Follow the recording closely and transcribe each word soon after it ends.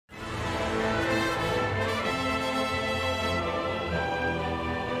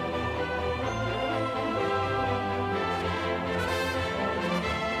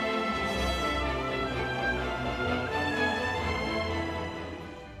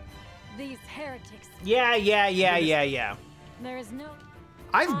These heretics. Yeah. There is no...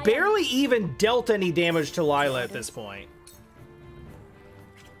 I've barely even dealt any damage to Lila at this point.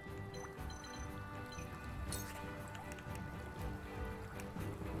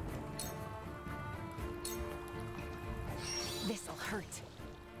 This'll hurt.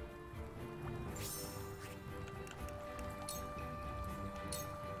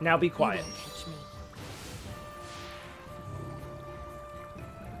 Now be quiet. You won't catch me.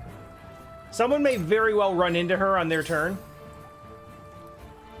 Someone may very well run into her on their turn.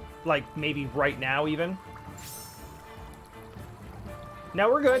 Like, maybe right now, even.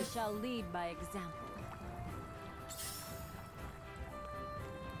 Now we're good. I shall lead by example.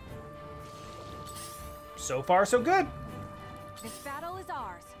 So far, so good. This battle is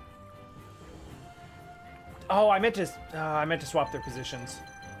ours. Oh, I meant to swap their positions.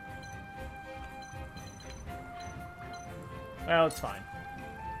 Well, it's fine.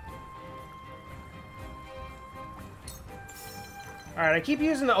 Alright, I keep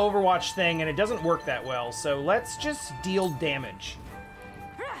using the Overwatch thing, and it doesn't work that well, so let's just deal damage.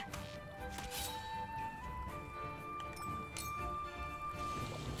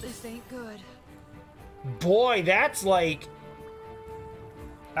 This ain't good. Boy, that's like...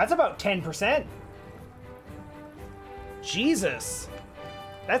 That's about 10%. Jesus.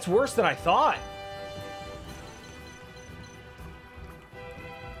 That's worse than I thought.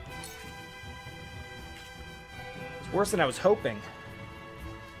 It's worse than I was hoping.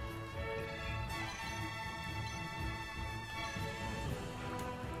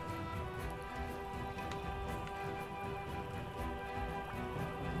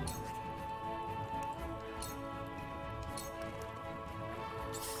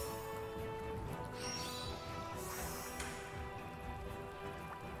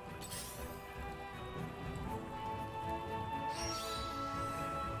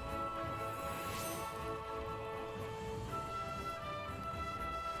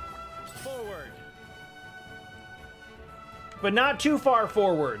 Forward. But not too far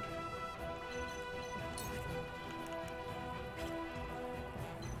forward.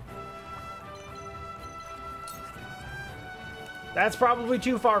 That's probably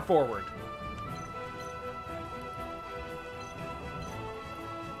too far forward.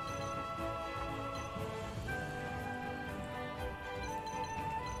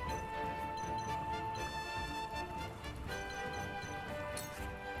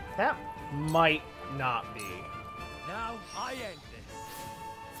 That might not be. Now I end this.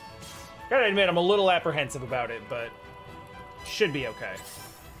 Gotta admit, I'm a little apprehensive about it, but should be okay.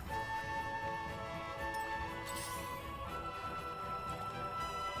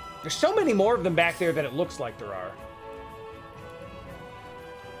 There's so many more of them back there than it looks like there are.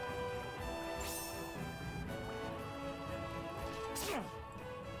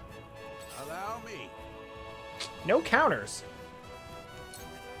 Allow me. No counters.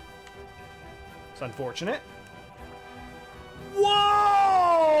 It's unfortunate. Whoa!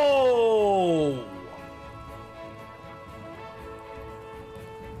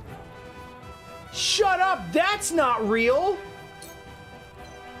 Shut up! That's not real!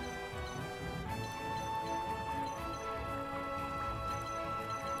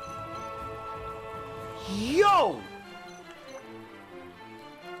 Yo!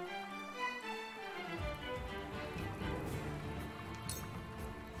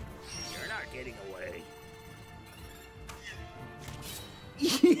 You're not getting away.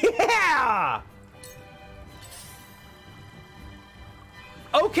 Yeah!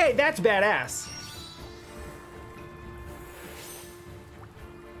 Okay, that's badass.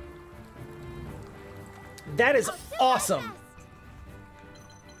 That is awesome.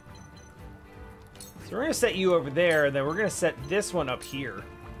 So we're gonna set you over there, and then we're gonna set this one up here.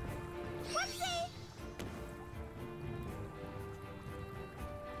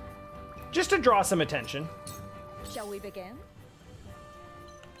 Just to draw some attention. Shall we begin?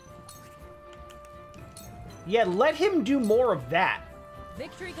 Yeah, let him do more of that.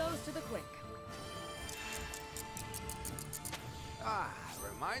 Victory goes to the quick. Ah,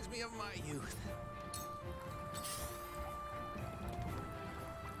 reminds me of my youth.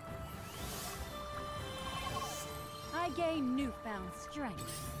 I gain newfound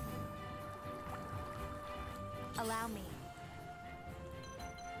strength. Allow me.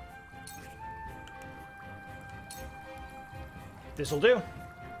 This'll do.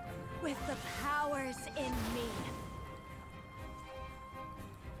 With the powers in me.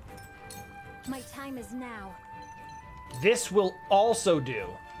 My time is now. This will also do.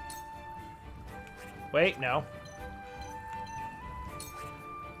 Wait, no.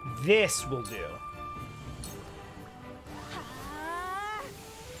 This will do.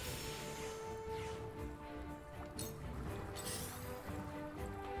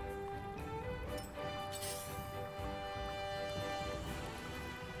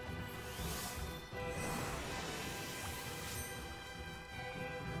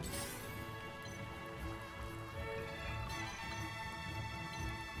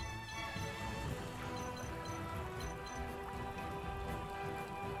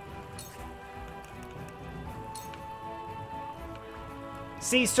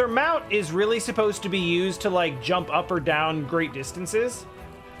 See, Surmount is really supposed to be used to, like, jump up or down great distances.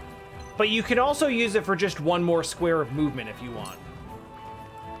 But you can also use it for just one more square of movement if you want.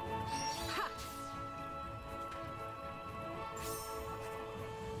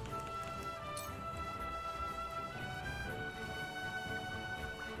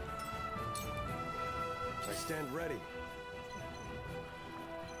 I stand ready.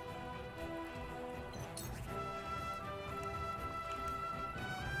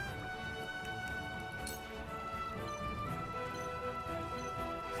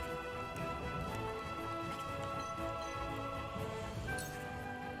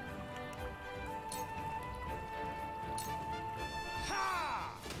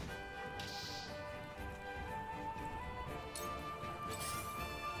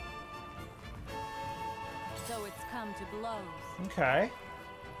 So it's come to blows. Okay.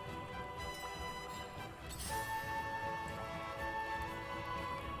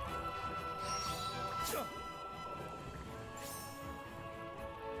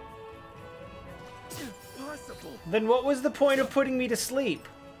 Impossible. Then what was the point of putting me to sleep?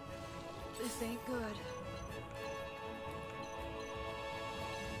 This ain't good.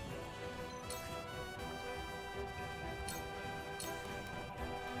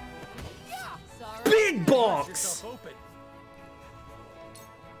 Sorry. Big Cut bonks! yourself open.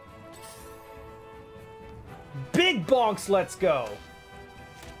 Big bonks, let's go.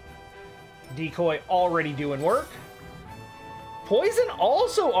 Decoy already doing work. Poison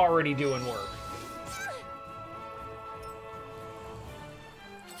also already doing work.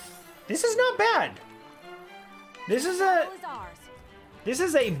 This is not bad. This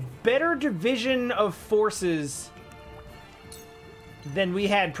is a better division of forces than we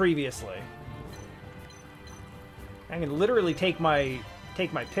had previously. I can literally take my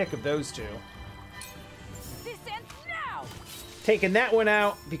pick of those two. This ends now. Taking that one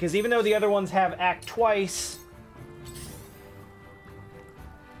out, because even though the other ones have act twice...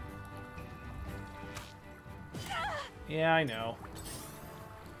 Yeah, I know.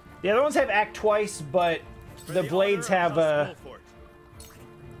 The other ones have act twice, but the blades have a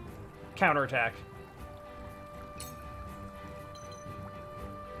counterattack.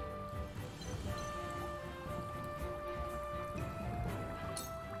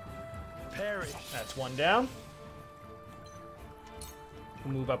 Perish. That's one down.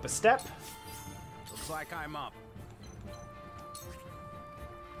 We'll move up a step. Looks like I'm up.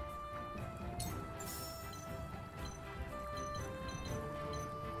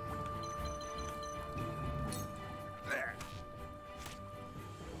 There.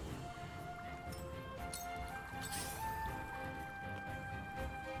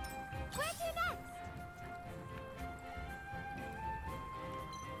 Where to next?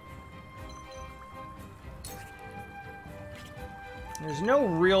 There's no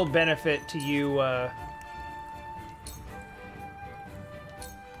real benefit to you,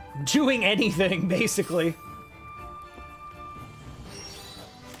 doing anything, basically.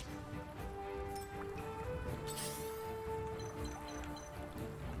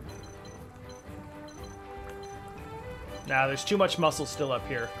 Nah, there's too much muscle still up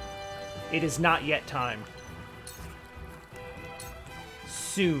here. It is not yet time.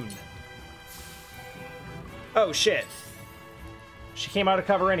 Soon. Oh, shit. She came out of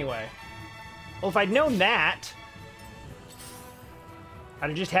cover anyway. Well, if I'd known that, I'd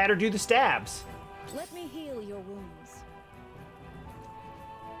have just had her do the stabs. Let me heal your wounds.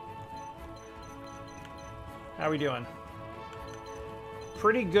 How are we doing?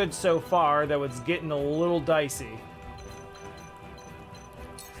 Pretty good so far, though it's getting a little dicey.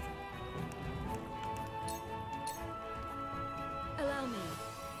 Allow me.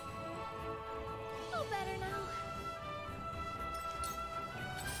 Oh, better now.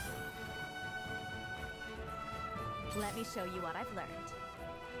 Let me show you what I've learned.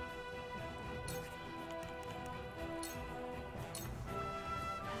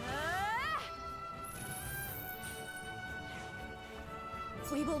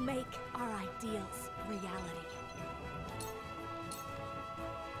 We will make our ideals reality.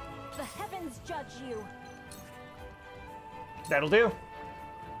 The heavens judge you. That'll do.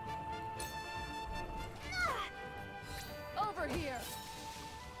 Over here.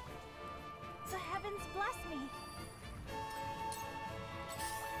 The heavens bless me.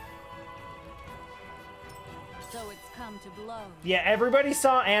 So it's come to blows. Yeah, everybody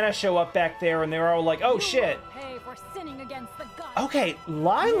saw Anna show up back there, and they were all like, oh, You shit. will pay for sinning against the gods. Okay,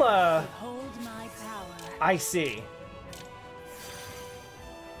 Lila... Hold my power. I see.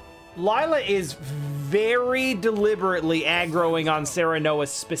 Lila is very deliberately aggroing on Serenoa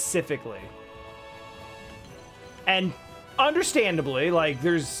specifically. And Understandably, like,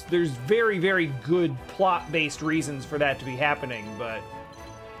 there's very, very good plot-based reasons for that to be happening, but...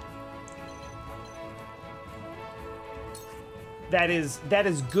 That is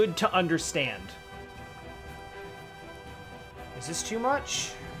good to understand. Is this too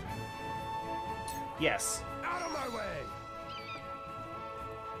much? Yes. Out of my way!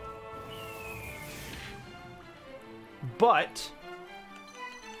 But...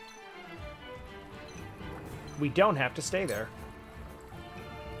 we don't have to stay there.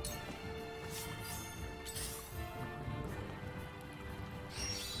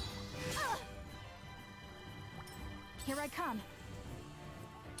 Here I come.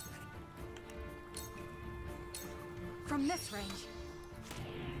 From this range.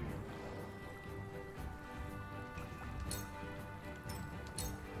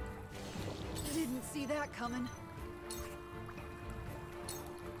 Didn't see that coming.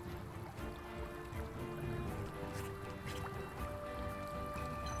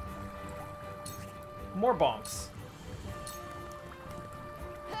 More bonks.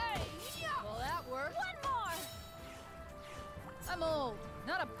 Hey! Well, that worked. One more! I'm old,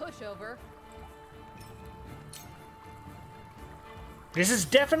 not a pushover. This is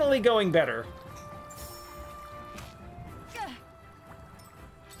definitely going better.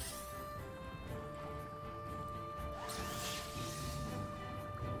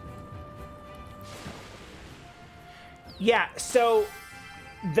 Yeah, so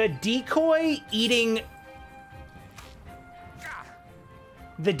the decoy eating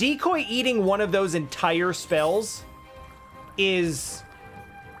one of those entire spells is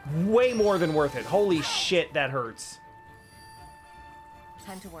way more than worth it. Holy shit, that hurts.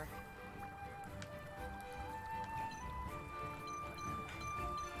 Time to work.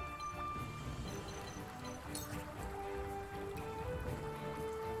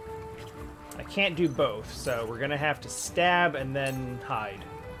 I can't do both, so we're gonna have to stab and then hide.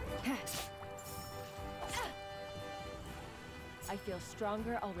 I feel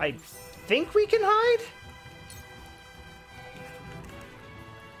stronger I already. think we can hide?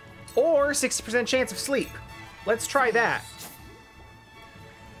 Or 60% chance of sleep. Let's try that.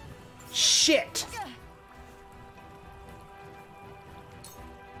 Shit!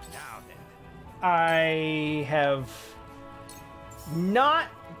 Now then. I have not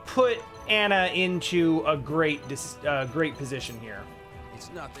put Anna into a great position here. It's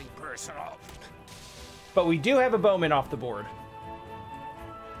nothing personal. But we do have a bowman off the board.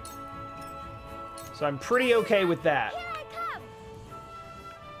 So I'm pretty okay with that. Here I come!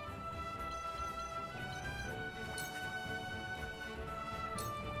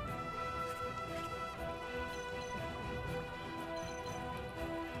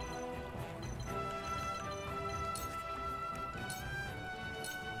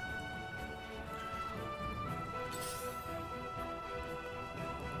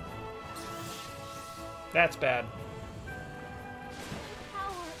 That's bad.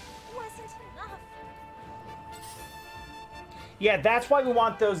 Power wasn't enough. Yeah, that's why we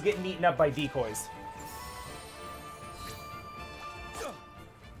want those getting eaten up by decoys.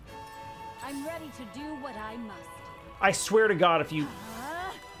 I'm ready to do what I must. I swear to God, if you...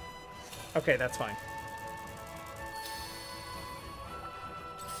 Okay, that's fine.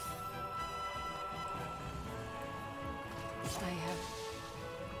 I have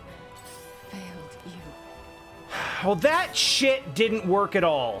failed you. Well, that shit didn't work at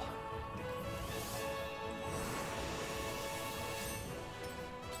all.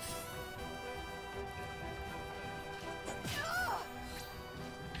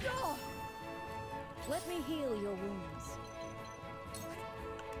 Let me heal your wounds.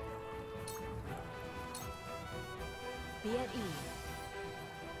 Be at ease.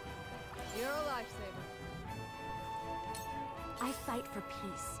 You're a lifesaver. I fight for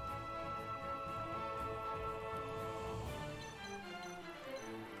peace.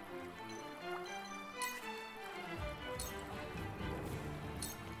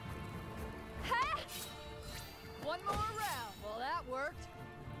 One more round. Well, that worked.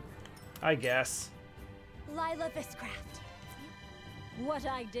 I guess. Lila Viscraft. What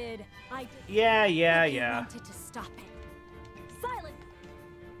I did, I did. Yeah. But you wanted to stop it. Silent.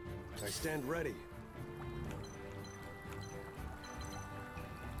 I stand ready.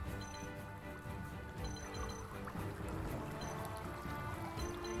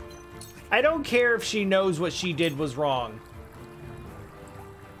 I don't care if she knows what she did was wrong.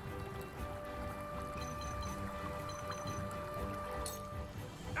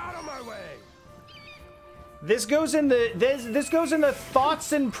 Out of my way! This goes in the this goes in the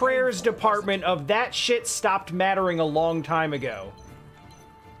thoughts and prayers department of that shit stopped mattering a long time ago.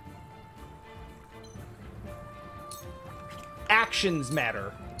 actions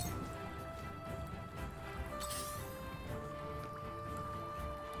matter.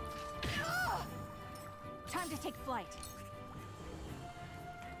 Time to take flight.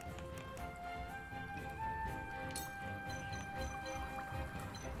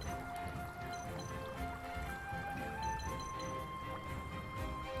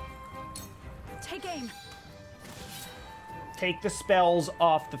 Take aim. Take the spells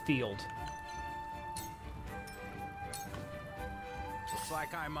off the field. Looks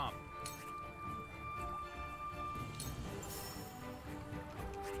like I'm up.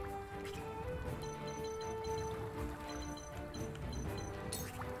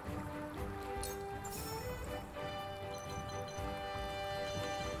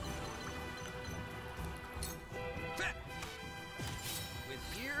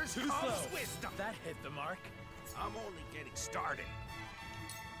 With years Too comes slow. wisdom. That hit the mark. I'm only getting started.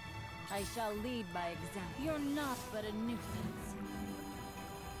 I shall lead by example. You're not but a nuisance.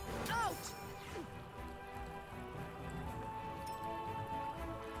 Out!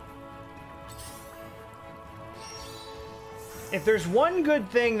 If there's one good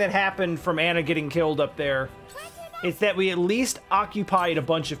thing that happened from Anna getting killed up there, it's that we at least occupied a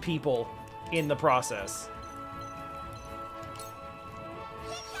bunch of people in the process.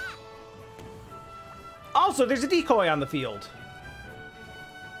 Also, there's a decoy on the field.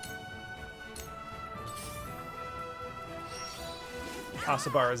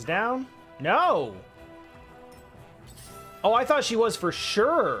 Asabara's down. No! Oh, I thought she was for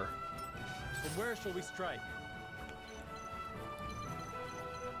sure. From where shall we strike?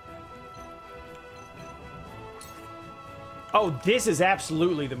 Oh, this is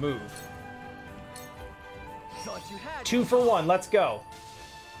absolutely the move. Thought you had 2 for 1, let's go.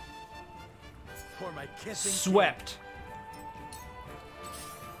 for my kissing. Swept.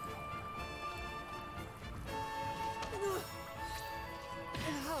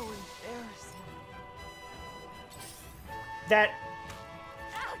 How embarrassing. That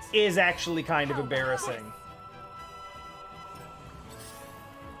is actually kind of embarrassing.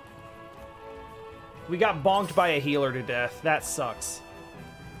 We got bonked by a healer to death. That sucks.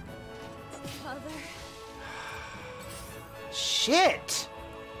 Mother, Shit!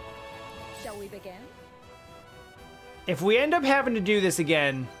 Shall we begin? If we end up having to do this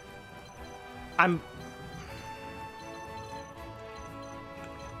again, I'm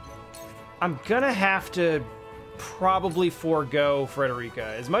gonna have to probably forego Frederica.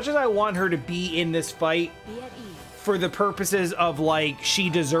 As much as I want her to be in this fight be at ease. for the purposes of, like, she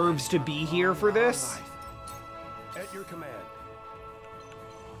deserves to be here for this, At your command.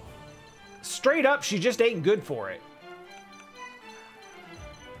 straight up, she just ain't good for it.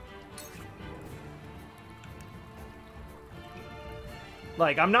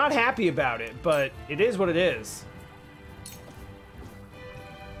 Like, I'm not happy about it, but it is what it is.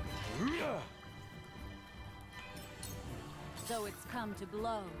 So it's come to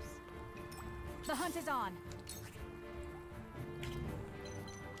blows. The hunt is on.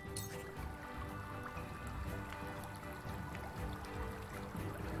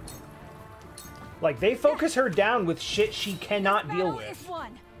 Like, they focus her down with shit she cannot deal Battle with. is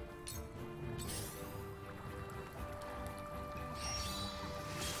won.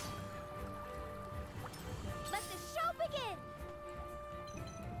 Let the show begin.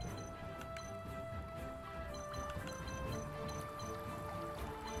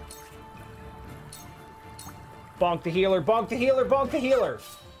 Bonk the healer, bonk the healer, bonk the healer!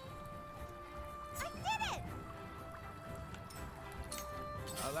 I did it.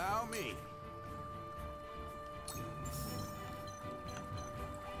 Allow me.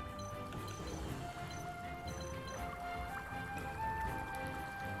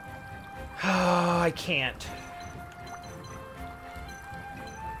 I can't.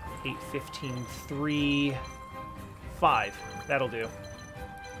 8, 15, 3, 5. That'll do.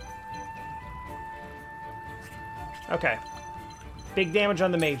 Okay. Big damage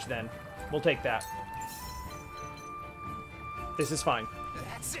on the mage then. We'll take that. This is fine.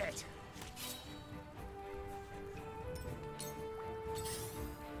 That's it.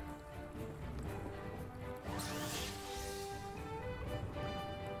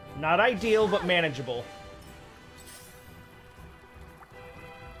 Not ideal, but manageable.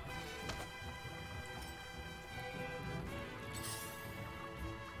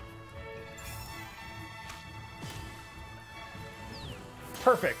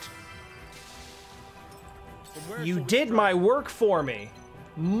 Perfect. From where You shall we did strike? my work for me.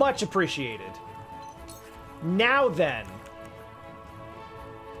 Much appreciated. Now then.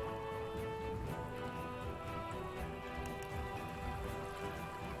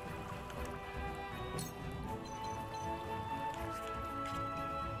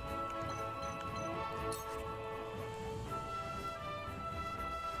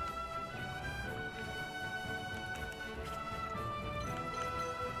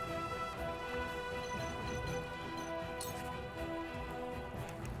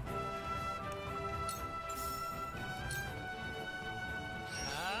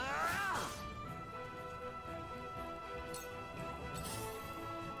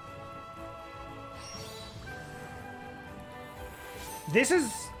 This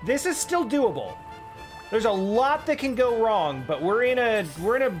is still doable. There's a lot that can go wrong, but we're in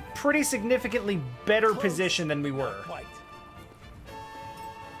a pretty significantly better position than we were. Quite.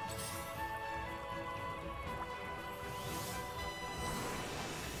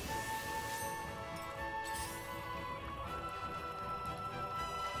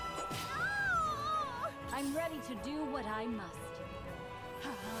 I'm ready to do what I must.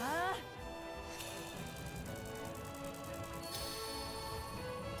 Huh?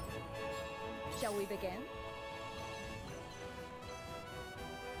 Shall we begin?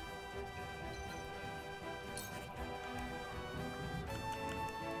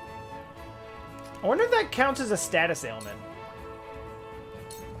 I wonder if that counts as a status ailment.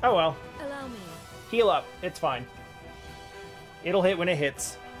 Oh well. Allow me. Heal up. It's fine. It'll hit when it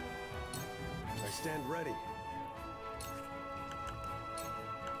hits. I stand ready.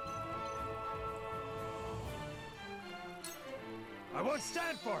 I won't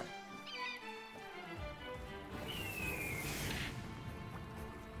stand for it.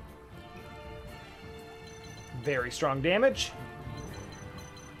 Very strong damage.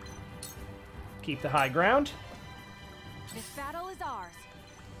 Keep the high ground. This battle is ours.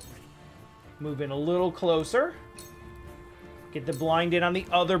 Move in a little closer. Get the blind in on the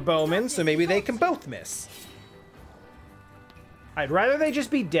other bowmen, so maybe they can both miss. I'd rather they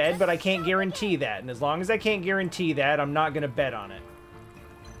just be dead, but I can't guarantee that. And as long as I can't guarantee that, I'm not going to bet on it.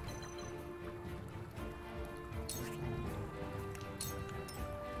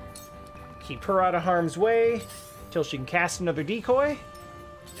 Keep her out of harm's way until she can cast another decoy.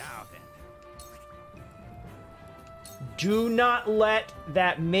 Now then. Do not let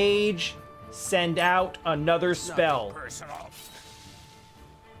that mage send out another spell. Nothing personal.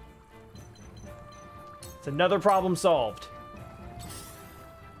 It's another problem solved.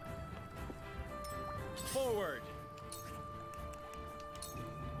 Forward.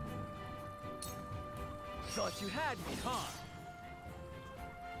 Thought you had me, huh?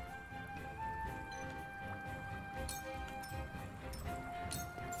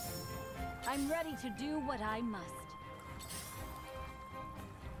 I'm ready to do what I must.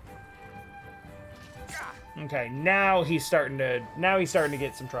 Okay, now he's starting to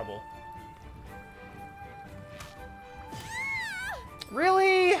get some trouble.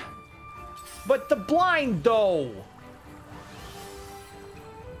 Really? But the blind though.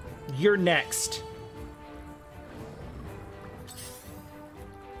 You're next.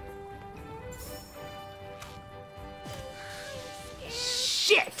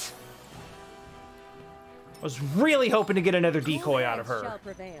 Shit. I was really hoping to get another decoy out of her. Shall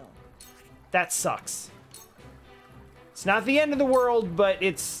prevail. That sucks. It's not the end of the world, but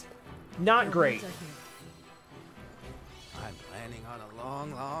it's not great. I'm planning on a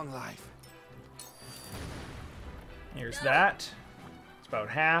long, long life. Here's that. It's about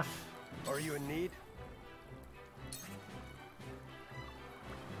half. Are you in need?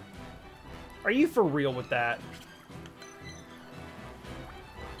 Are you for real with that?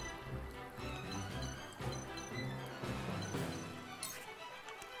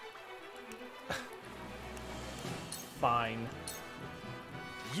 Fine.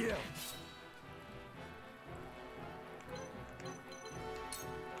 Yeah.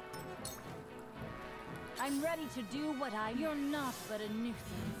 I'm ready to do what I... You're not but a nuisance.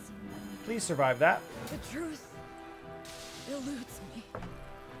 Please survive that. The truth eludes me.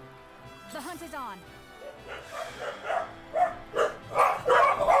 The hunt is on.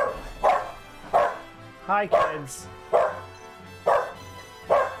 Hi, kids.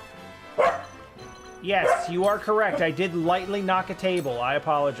 Yes, you are correct. I did lightly knock a table. I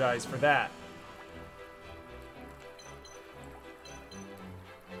apologize for that.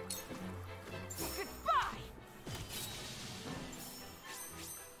 Goodbye!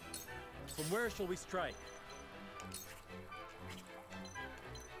 From where shall we strike?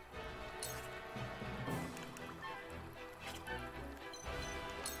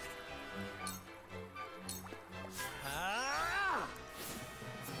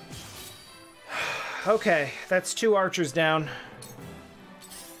 Okay, that's 2 archers down.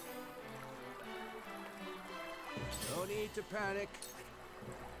 No need to panic.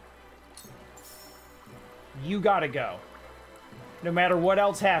 You gotta go. No matter what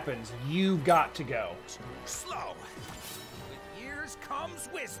else happens, you've got to go. Slow. With years comes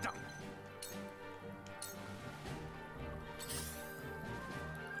wisdom.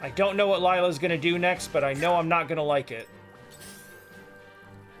 I don't know what Lila's gonna do next, but I know I'm not gonna like it.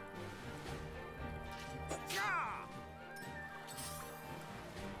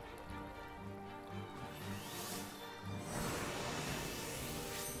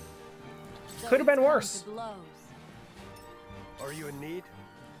 Could have been worse. Are you in need?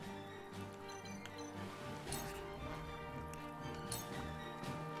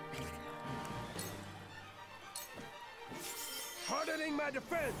 Hardening my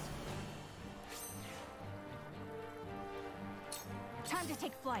defense! Time to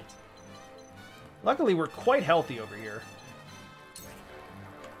take flight. Luckily, we're quite healthy over here.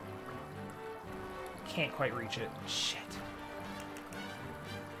 Can't quite reach it. Shit.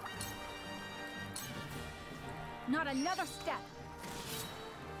 Not another step.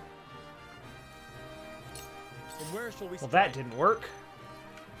 From where shall we Well, strike? that didn't work.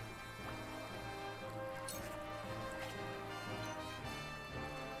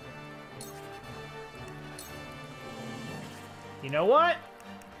 You know what?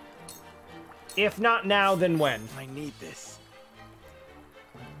 If not now, then when? I need this.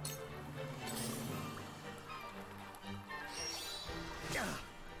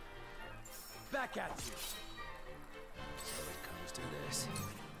 Back at you. So it comes to this.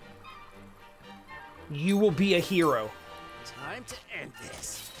 You will be a hero. Time to end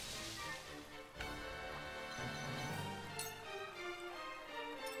this.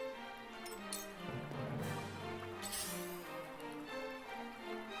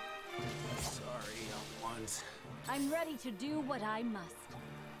 Sorry, young ones. I'm ready to do what I must.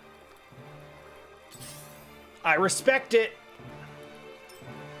 I respect it.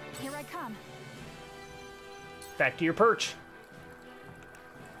 Here I come. Back to your perch.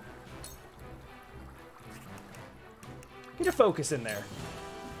 Get a focus in there.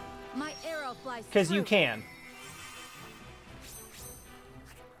 My arrow flies Because you through. can.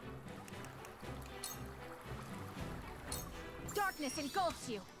 Darkness engulfs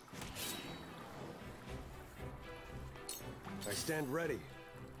you. I stand ready.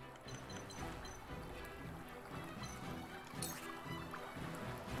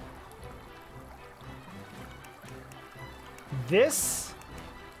 This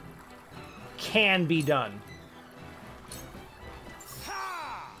can be done.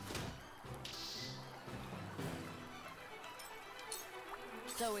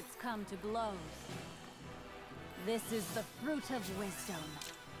 So it's come to blows. This is the fruit of wisdom.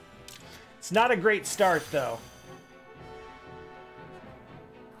 It's not a great start, though.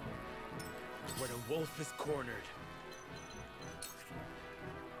 When a wolf is cornered.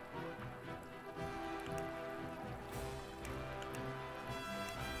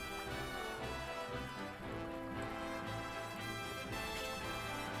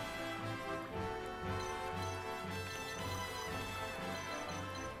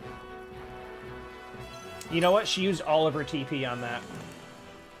 You know what? She used all of her TP on that.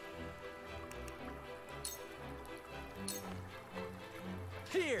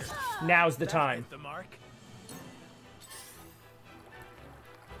 Here. Now's the That time. hit the mark.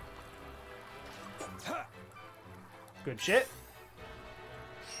 Good shit.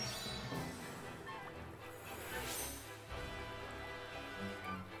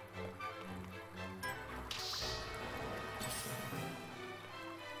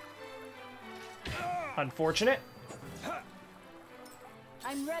 Unfortunate.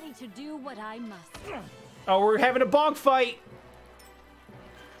 I'm ready to do what I must. Oh, we're having a bonk fight.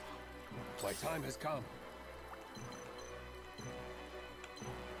 My time has come.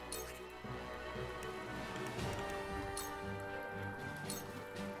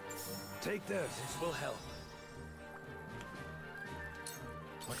 Take this. This will help.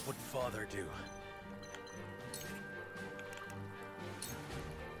 What would Father do?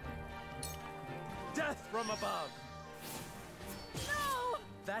 Death from above! No!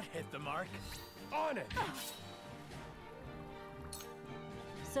 That hit the mark. On it!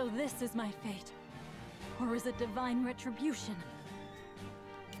 So this is my fate. Or is it divine retribution?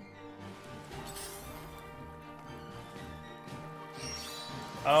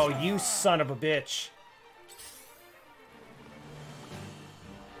 Oh, you son of a bitch.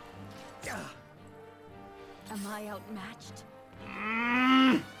 Am I outmatched?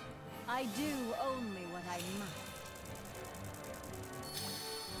 I do only what I must.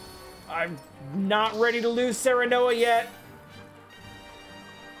 I'm not ready to lose Serenoa yet.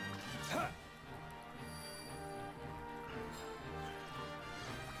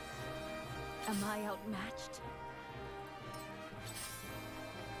 Am I outmatched?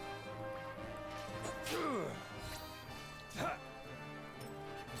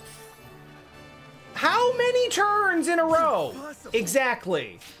 How many turns in a row?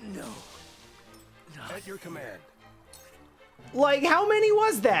 Exactly. No. At your command. Like, how many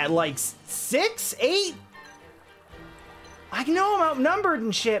was that? Like, 6? 8? I know I'm outnumbered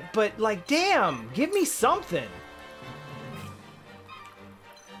and shit, but, like, damn, give me something.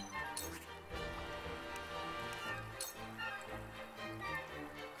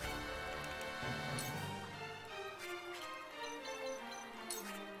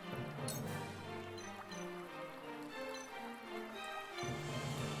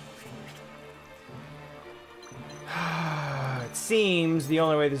 seems the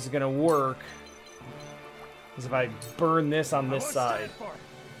only way this is gonna work is if I burn this on this I won't side. stand for it.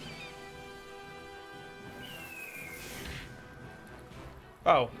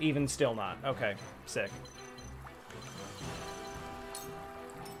 Oh, even still not. Okay, sick.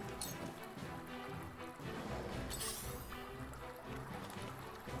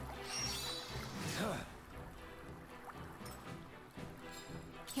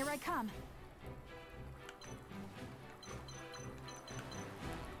 Here I come.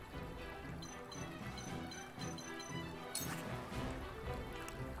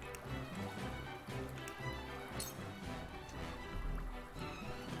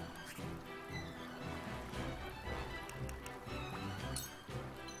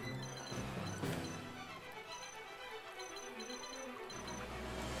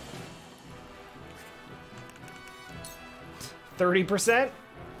 %30%?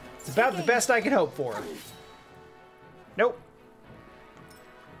 It's about the best I could hope for. Nope.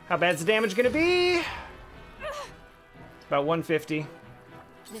 How bad's the damage gonna be? About 150.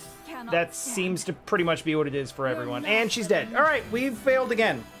 This cannot That stand. seems to pretty much be what it is for everyone. And she's dead. Alright, we've failed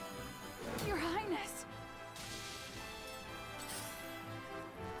again. Your Highness.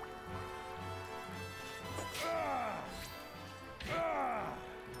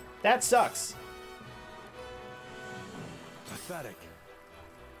 That sucks. Pathetic.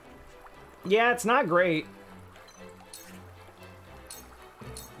 Yeah, it's not great.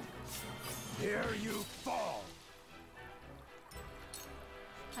 Here you fall.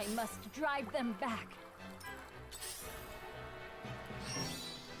 I must drive them back.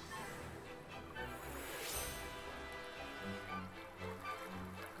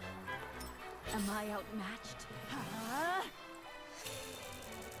 Am I outmatched? Huh?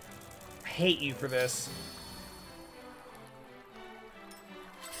 I hate you for this.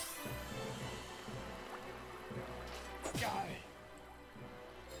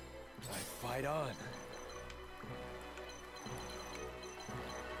 I fight on.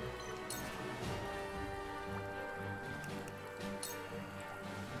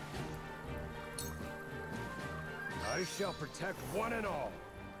 I shall protect one and all.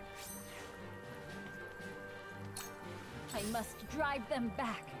 I must drive them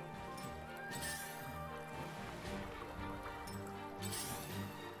back.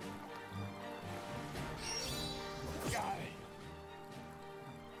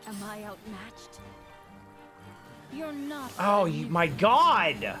 Am I outmatched? You're not. Oh, my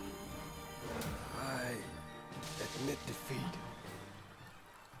God! I admit defeat.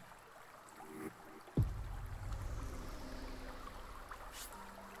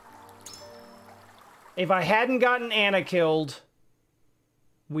 If I hadn't gotten Anna killed,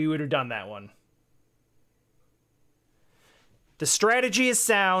 we would have done that one. The strategy is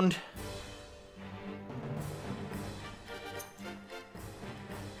sound.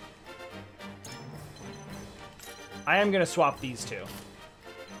 I am gonna swap these two.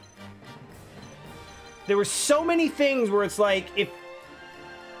 There were so many things where it's like,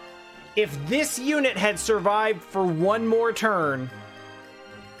 if this unit had survived for one more turn,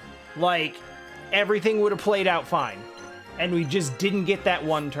 like, everything would have played out fine. And we just didn't get that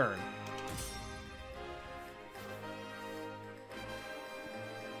one turn.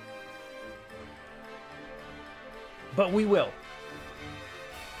 But we will.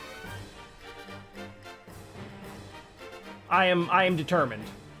 I am determined.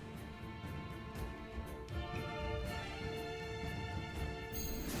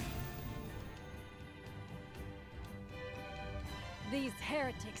 These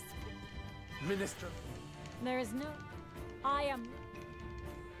heretics. Minister. There is no. I am.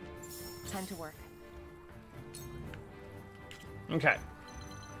 Time to work. Okay.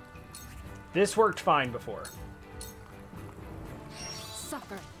 This worked fine before.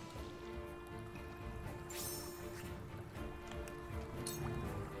 Suffer.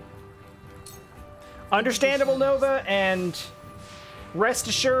 Understandable, Nova, and rest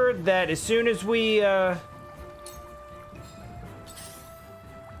assured that as soon as we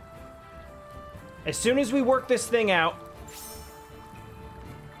work this thing out,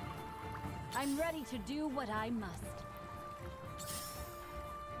 I'm ready to do what I must.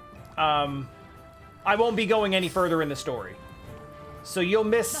 I won't be going any further in the story. So you'll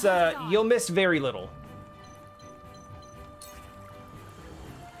miss very little.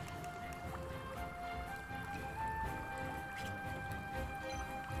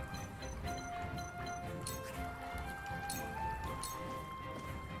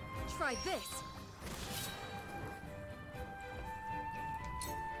 Try this.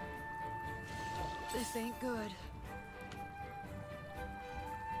 This ain't good.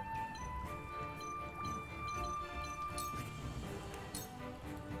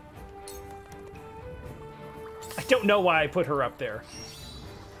 don't know why I put her up there.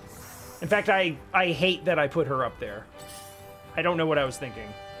 In fact, I hate that I put her up there. I don't know what I was thinking.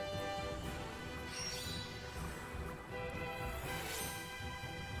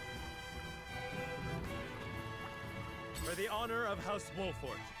 For the honor of House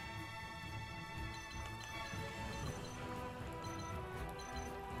Wolffort.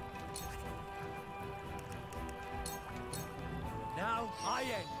 Now I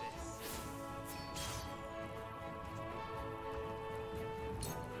end this.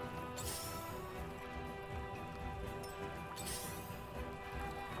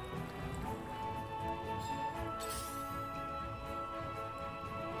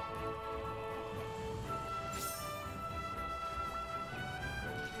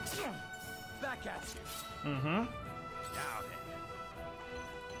 Back at you. Mm-hmm. Now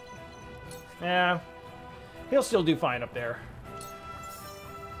then. Yeah. He'll still do fine up there.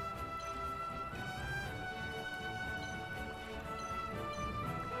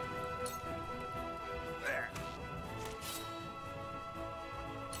 There.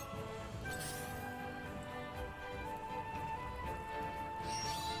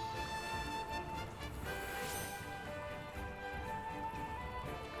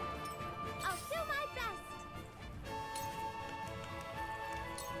 I'll do my best.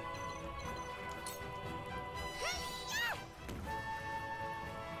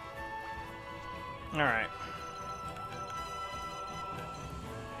 All right.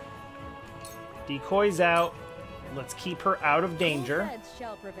 Decoy's out. Let's keep her out of danger. Heads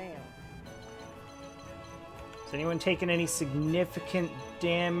shall prevail. Has anyone taken any significant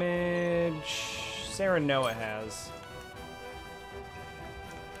damage? Serenoa has.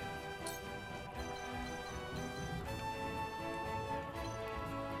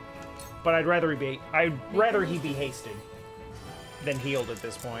 But I'd rather he be hasted than healed at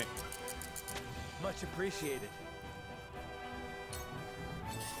this point. Much appreciated.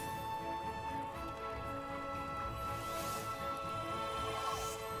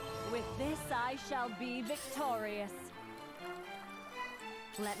 With this, I shall be victorious.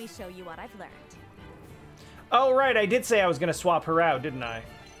 Let me show you what I've learned. Oh, right, I did say I was going to swap her out, didn't I?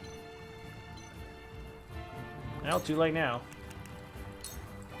 Well, too late now.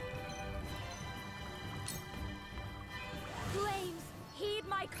 Flames, heed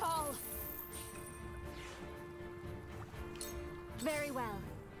my call. Very well.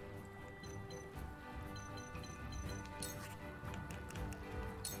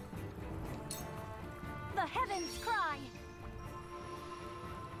 The heavens cry.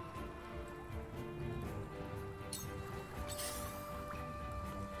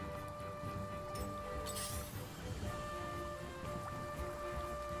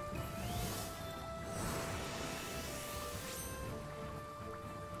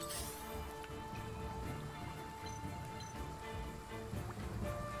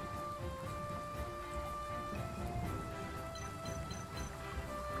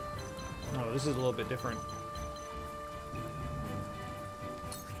 Oh, this is a little bit different.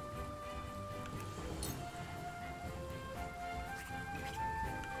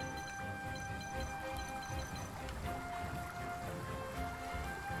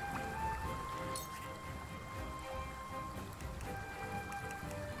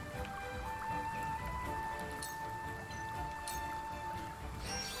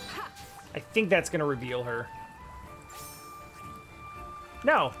 I think that's going to reveal her.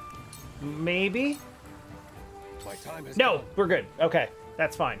 No. Maybe? My time has No, come. we're good. Okay,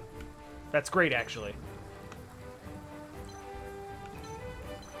 that's fine. That's great, actually.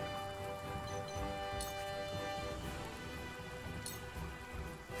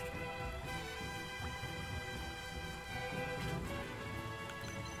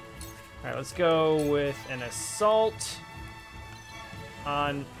 Alright, let's go with an assault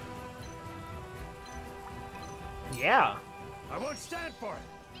on... Yeah. I won't stand for it.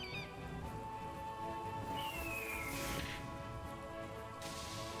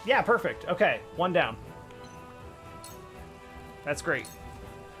 Yeah, perfect. Okay, one down. That's great.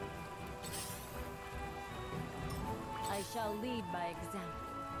 I shall lead by example.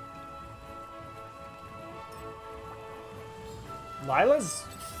 Lila's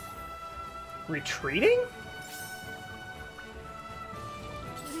retreating?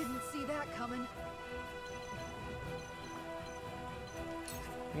 Didn't see that coming.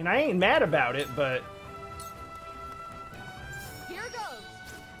 I mean, I ain't mad about it, but... Here goes.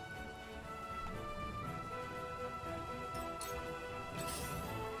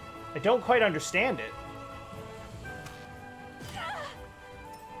 I don't quite understand it.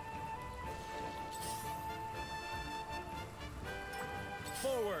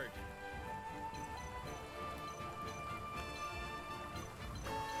 Forward.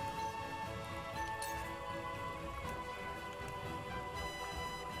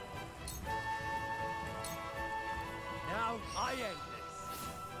 I end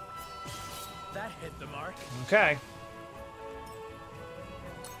this. That hit the mark. Okay.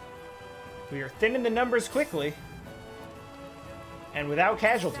 We are thinning the numbers quickly. And without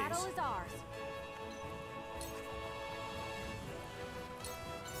casualties. Battle is ours.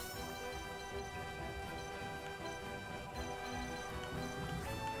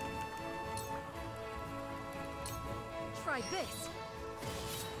 Try this.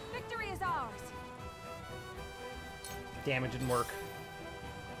 Victory is ours. Damn, it didn't work.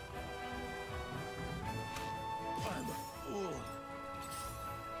 I'm a fool.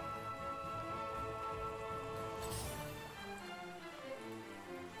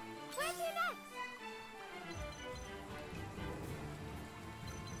 Where's your next?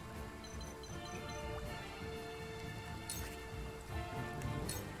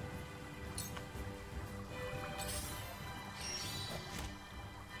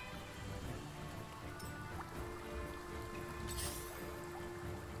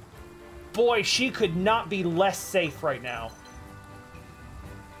 Boy, she could not be less safe right now.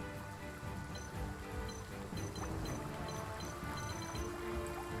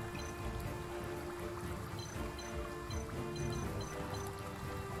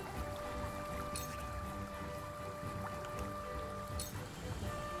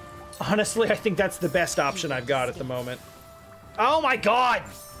 Honestly, I think that's the best option I've got at the moment. Oh my god!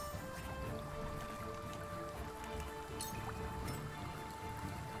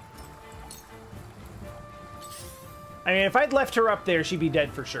 I mean, if I'd left her up there, she'd be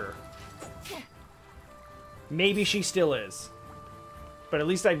dead for sure. Maybe she still is. But at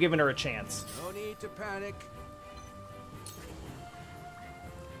least I've given her a chance. No need to panic.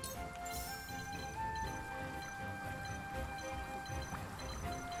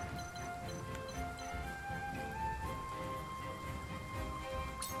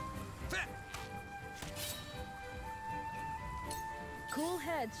 Cool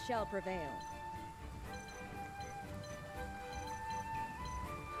heads shall prevail.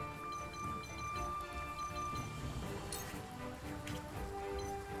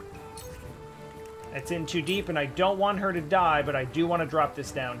 It's in too deep, and I don't want her to die, but I do want to drop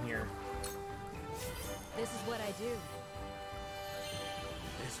this down here. This is what I do.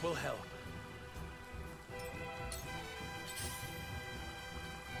 This will help.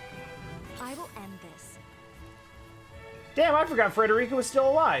 I will end this. Damn, I forgot Frederica was still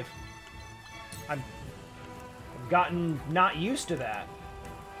alive. I've gotten not used to that.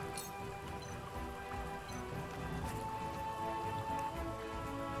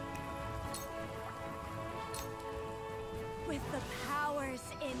 With the powers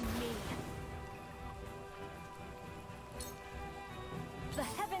in me. The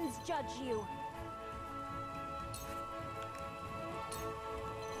heavens judge you.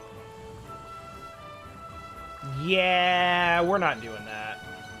 Yeah, we're not doing that.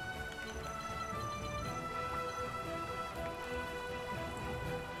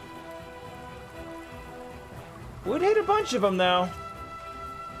 Would hit a bunch of them, though.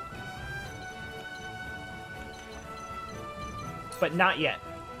 But not yet.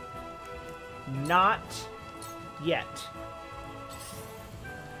 Not yet.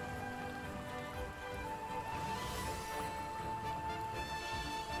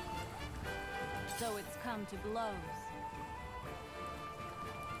 So it's come to blows.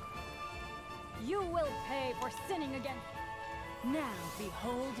 You will pay for sinning against. Now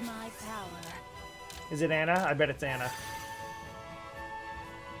behold my power. Is it Anna? I bet it's Anna.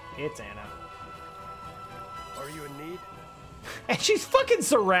 It's Anna. Are you in need? And she's fucking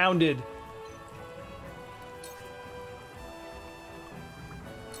surrounded.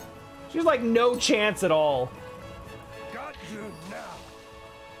 She's like no chance at all. Got you now.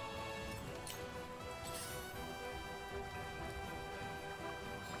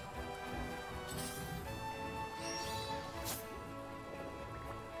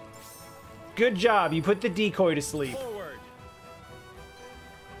 Good job. You put the decoy to sleep. Forward.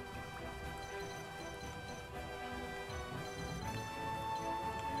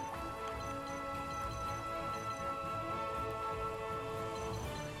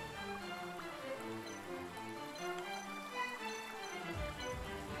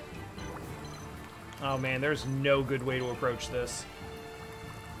 Oh man, there's no good way to approach this.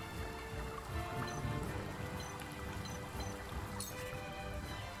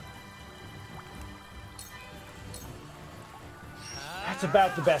 That's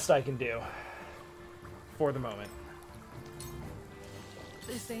about the best I can do for the moment.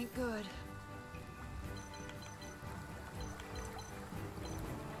 This ain't good.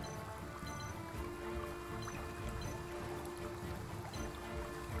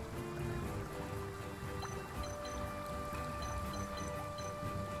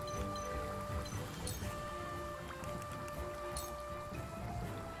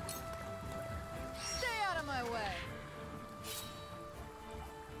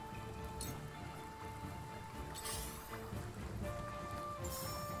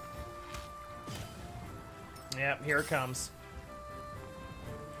 Yep, here it comes.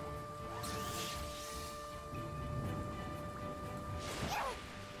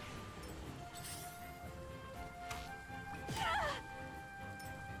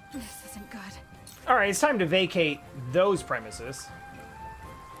 This isn't good. All right, it's time to vacate those premises.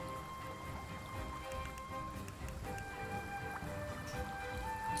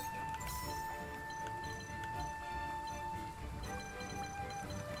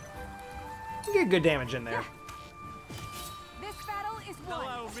 Get good damage in there. This battle is won.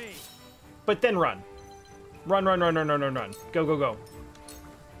 Allow me. But then run. Run, run, run, run, run, run, run. Go, go, go.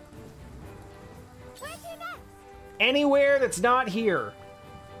 Where's your next? Anywhere that's not here.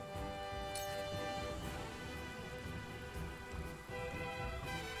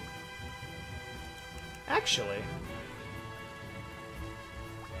 Actually.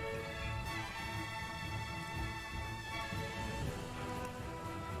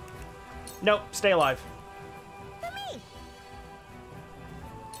 Nope, stay alive. For me.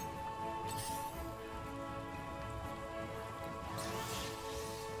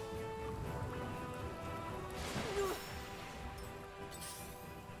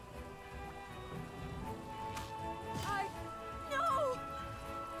 No.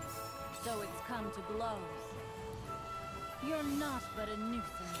 So it's come to blows. You're not but a nuisance.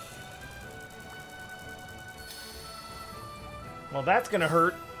 Well, that's gonna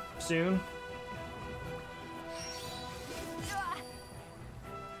hurt soon.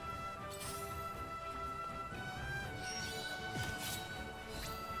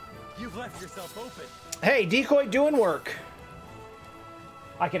 You've left yourself open. Hey, decoy doing work.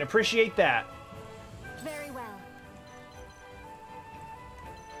 I can appreciate that. Very well.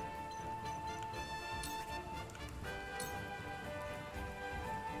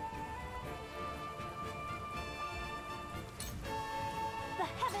 The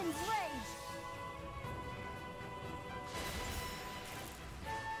heavens rage.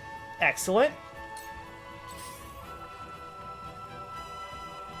 Excellent.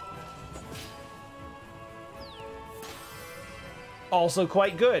 Also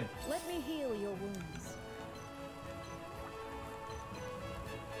quite good. Let me heal your wounds.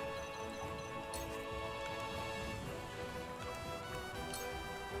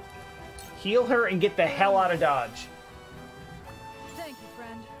 Heal her and get the hell out of Dodge. Thank you,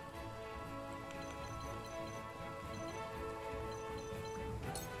 friend.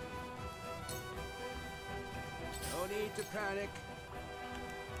 No need to panic.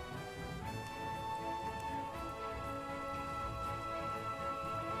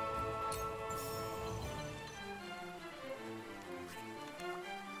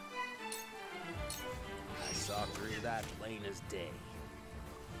 I saw through that plain as day.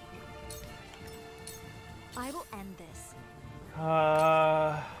 I will end this.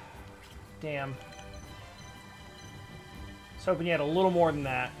 Damn. I was hoping you had a little more than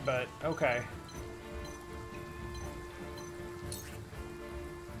that, but okay.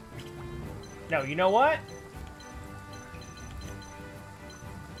 No, you know what?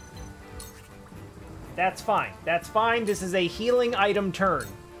 That's fine. That's fine. This is a healing item turn.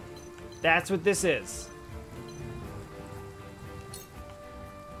 That's what this is.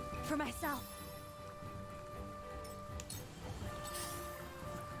 For myself.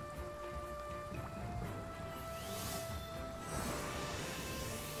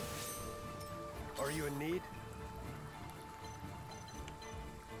 Are you in need?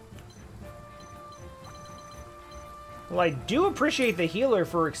 Well, I do appreciate the healer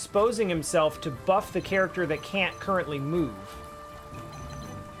for exposing himself to buff the character that can't currently move.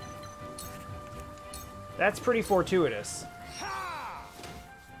 That's pretty fortuitous.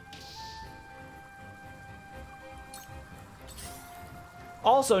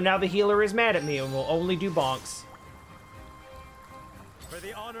 Also, now the healer is mad at me and will only do bonks. For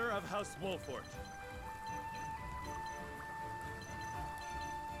the honor of House Wolffort.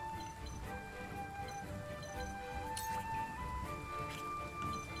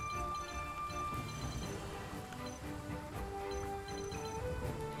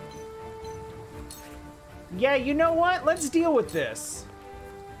 Yeah, you know what? Let's deal with this.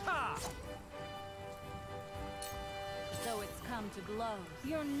 So it's come to blows.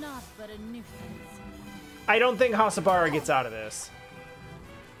 You're not but a nuisance. I don't think Hasabara gets out of this.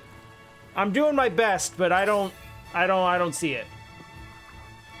 I'm doing my best, but I don't see it.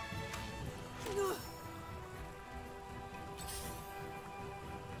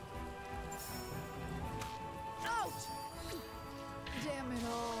 Ouch! Damn it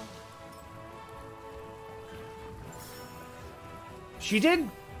all. She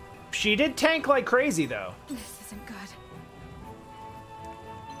did tank like crazy though. This isn't good.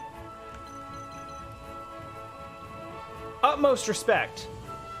 utmost respect.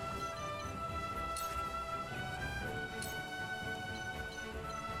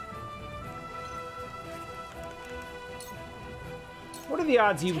 What are the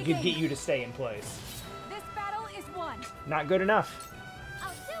odds you could get you to stay in place? This battle is won. Not good enough.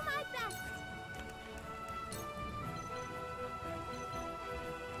 I'll do my best.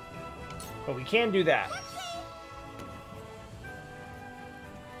 But we can do that.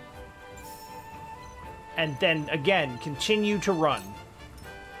 And then, again, continue to run.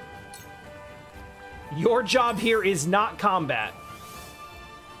 Your job here is not combat.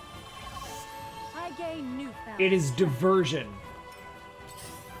 I gain newfound. It is diversion.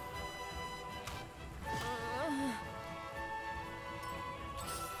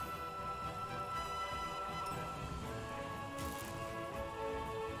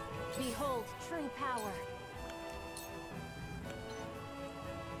 Behold true power.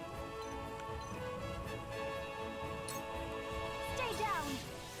 Stay down.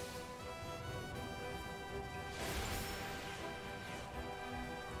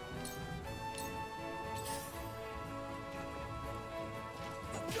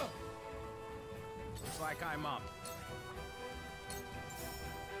 Looks like I'm up.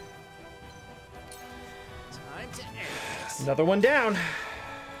 Time to end this. Another one down.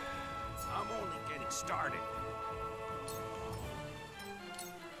 I'm only getting started.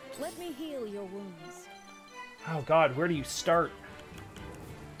 Let me heal your wounds. Oh god, where do you start?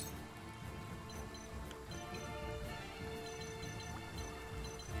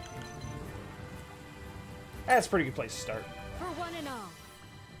 That's a pretty good place to start. For one and all.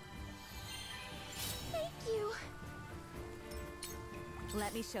 Thank you.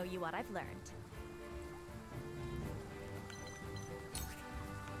 Let me show you what I've learned.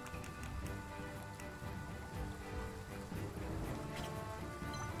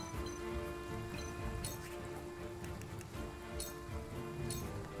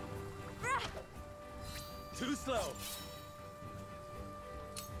 Too slow.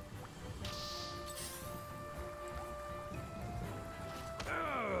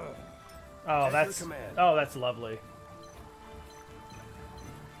 Oh, At your that's command. oh, that's lovely.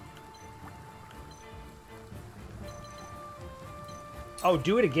 Oh,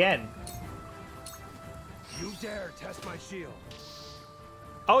 do it again. You dare test my shield.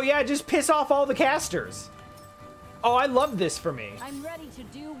 Oh yeah, just piss off all the casters. Oh, I love this for me. I'm ready to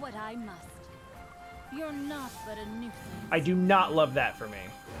do what I must. You're not but a nuisance. I do not love that for me.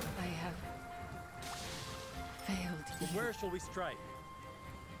 I have failed you. Where shall we strike?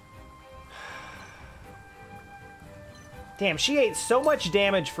 Damn, she ate so much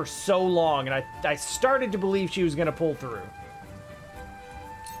damage for so long, and I started to believe she was gonna pull through.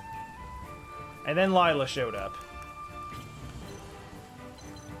 And then Lila showed up.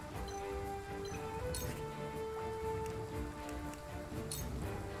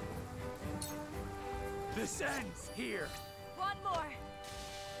 This ends here. One more.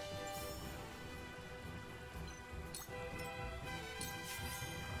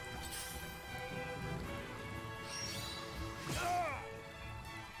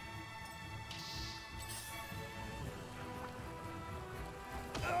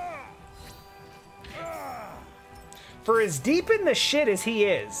 For as deep in the shit as he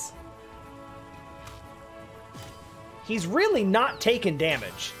is, he's really not taking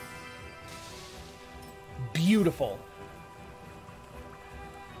damage. Beautiful.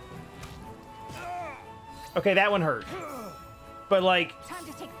 Okay, that one hurt. But, like, Time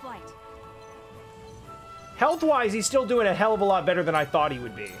to take flight. health-wise, he's still doing a hell of a lot better than I thought he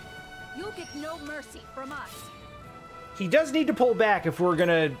would be. You'll get no mercy from us. He does need to pull back if we're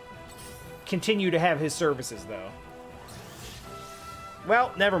gonna continue to have his services, though.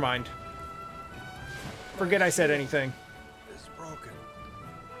 Well, never mind. Forget I said anything. It's broken.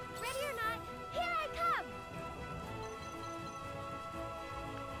 Ready or not, here I come.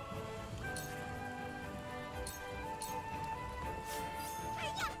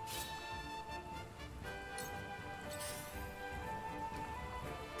 Hi-ya!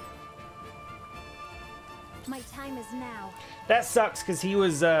 My time is now. That sucks because he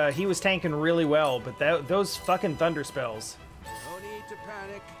was tanking really well, but those fucking thunder spells, No need to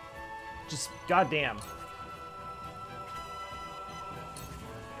panic. just goddamn.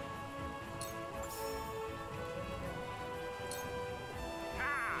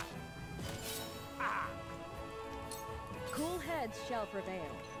 Cool heads shall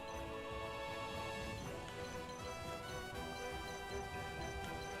prevail.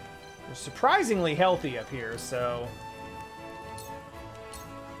 We're surprisingly healthy up here, so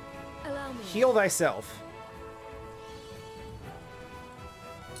Allow me. heal thyself.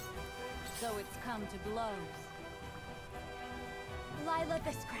 So it's come to blows. Lila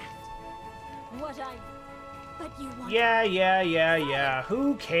Thiscraft. What I... But you want... Yeah.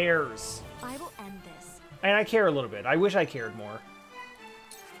 Who cares? I will end this. And I care a little bit. I wish I cared more.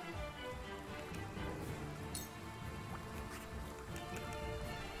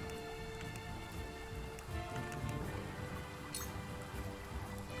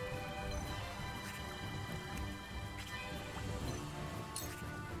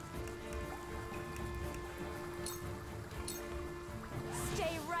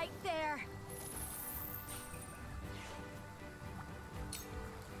 Stay right there.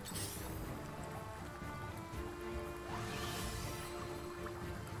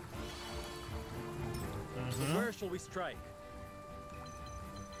 Where shall we strike?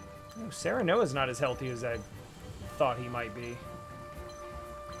 Oh, Serenoa's not as healthy as I thought he might be.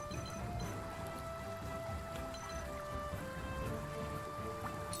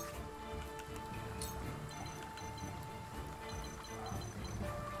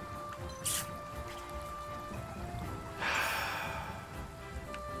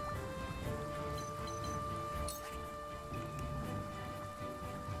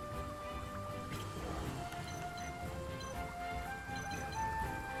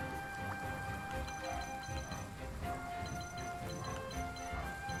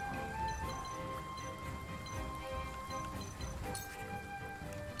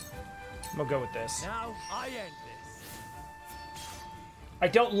 We'll go with this. Now I end this. I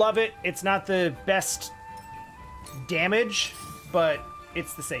don't love it. It's not the best damage, but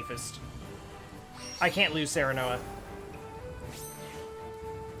it's the safest. I can't lose Serenoa.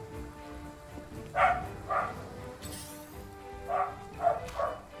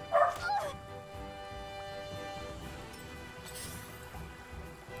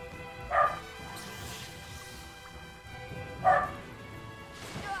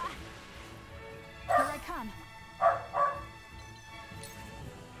 Here I come.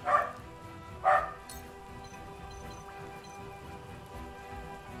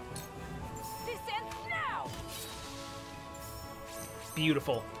 This ends now.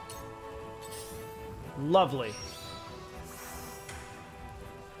 Beautiful. Lovely.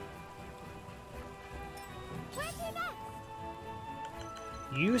 Where's your next?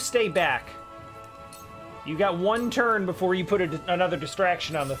 You stay back. You got one turn before you put another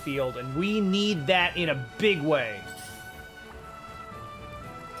distraction on the field, and we need that in a big way.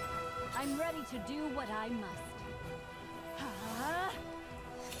 I'm ready to do what I must. Huh?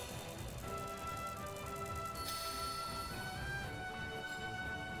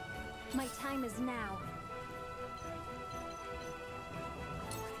 My time is now.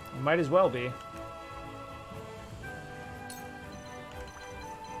 Might as well be.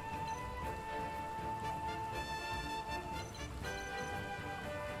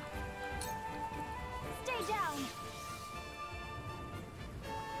 Stay down.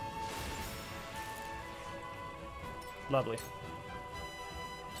 Lovely.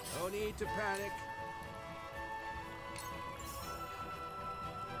 No need to panic.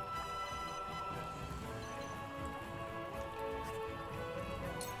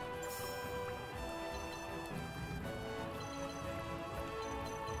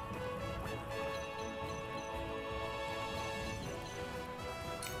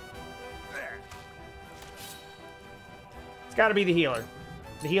 There. It's got to be the healer.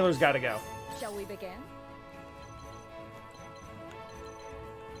 The healer's got to go. Shall we begin?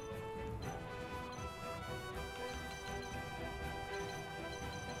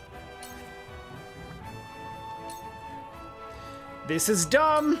 This is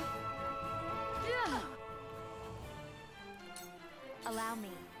dumb. Allow me.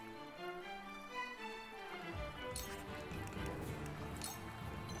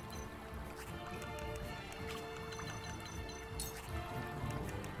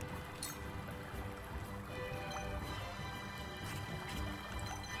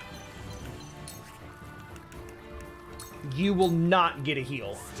 You will not get a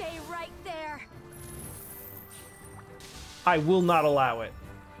heal. Stay right there. I will not allow it.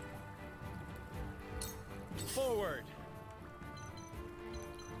 Forward.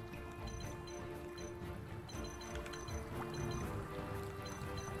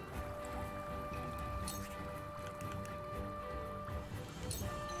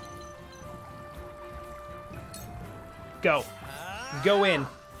 Go. Go in.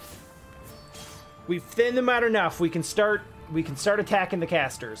 We've thinned them out enough. We can start attacking the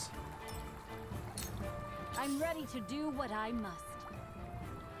casters. I'm ready to do what I must.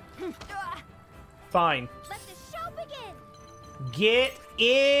 Fine. Let the show begin. Get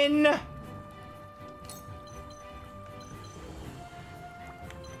in.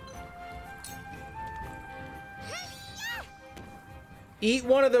 Eat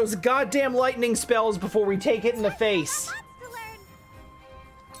one of those goddamn lightning spells before we take it in the face. Lots to learn.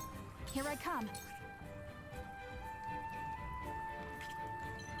 Here I come.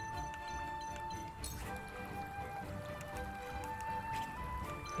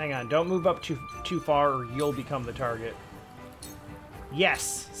 Hang on, don't move up too far or you'll become the target.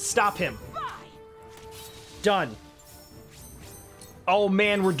 Yes, stop him. Done. Oh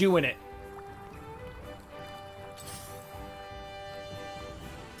man, we're doing it.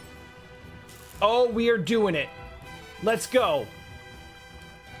 Oh, we are doing it. Let's go.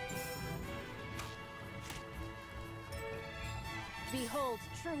 Behold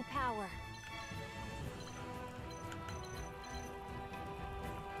true power.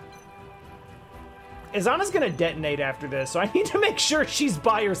 Izana's gonna detonate after this, so I need to make sure she's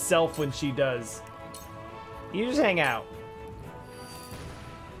by herself when she does. You just hang out.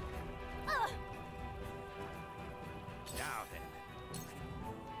 Now then.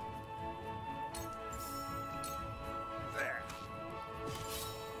 There.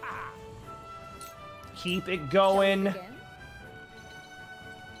 Keep it going. Again?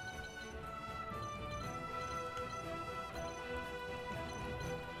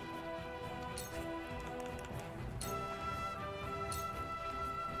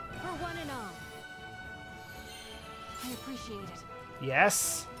 For one and all. I appreciate it.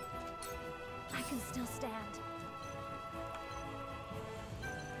 Yes. I can still stand.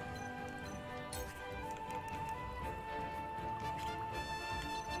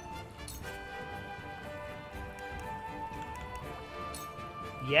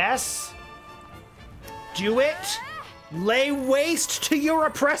 Yes. Do it. Lay waste to your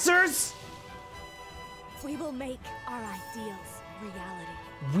oppressors. We will make our ideals reality.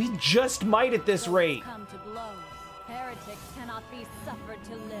 We just might at this So rate. it's come to blows. Heretics cannot be suffered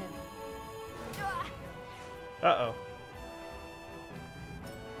to live. Uh-oh.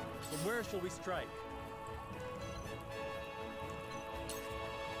 From where shall we strike?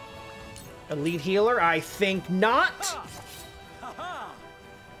 Elite healer? I think not. Ha-ha!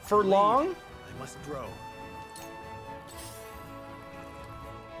 For long. I must grow.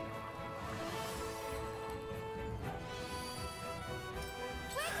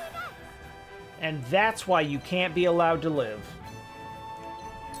 And that's why you can't be allowed to live.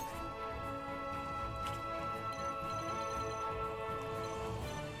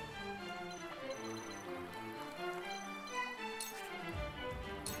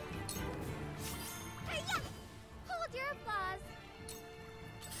 Hi-ya! Hold your applause.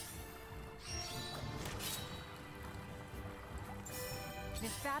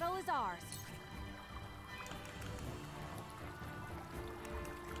 This battle is ours.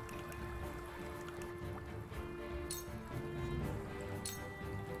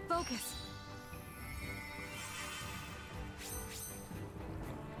 Focus.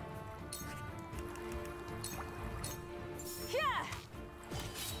 Yeah!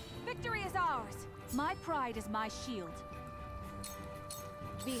 Victory is ours. My pride is my shield.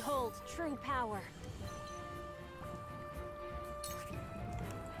 Behold true power.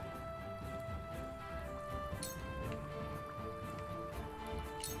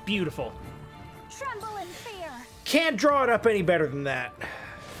 Beautiful. Tremble in fear. Can't draw it up any better than that.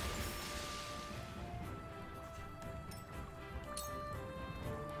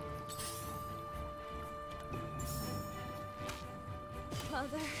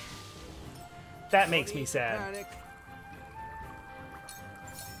 Mother. That makes No me need to sad. panic.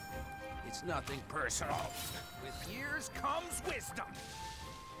 It's nothing personal. With years comes wisdom.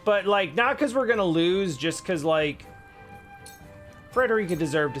 But, like, not because we're gonna lose, just because, like, Frederica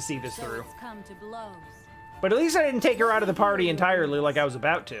deserved to see this So through. it's come to blows. But at least I didn't take her out of the party entirely like I was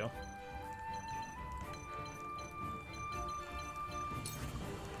about to.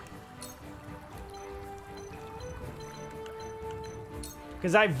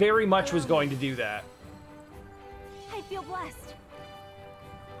 Because I very much was going to do that. I feel blessed.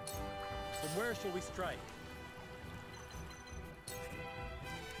 From where shall we strike?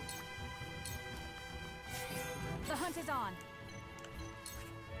 The hunt is on.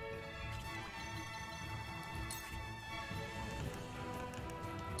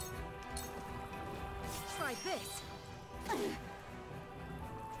 Try this. Ready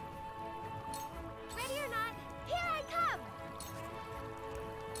or not, here I come.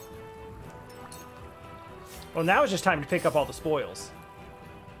 Well, now it's just time to pick up all the spoils.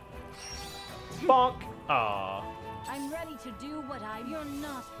 Bonk. Aww. I'm ready to do what I... You're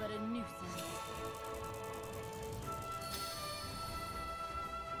not but a nuisance.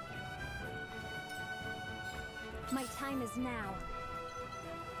 My time is now.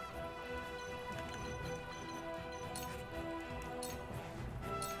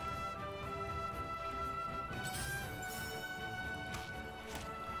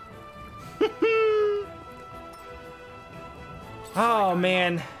 Oh,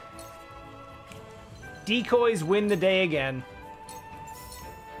 man. Decoys win the day again.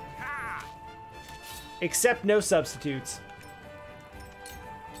 Except no substitutes.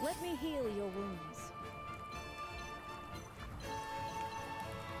 Let me heal your wounds.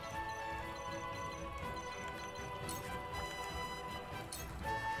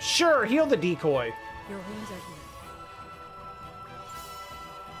 Sure, heal the decoy. Your wounds are healed.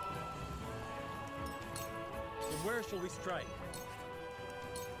 From where shall we strike?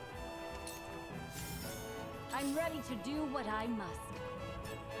 I'm ready to do what I must.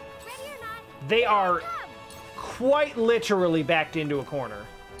 Ready or not, They are come! quite literally backed into a corner.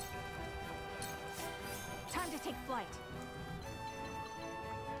 Time to take flight.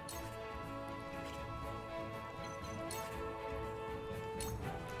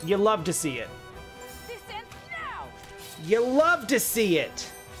 You love to see it. This ends now! You love to see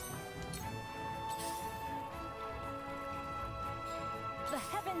it. The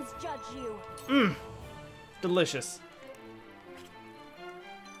heavens judge you. Delicious.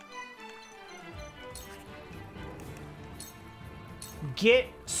 Get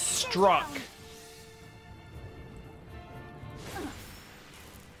struck.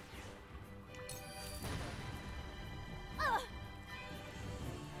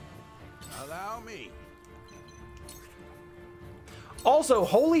 Allow me. Also,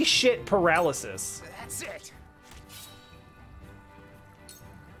 holy shit, paralysis. That's it.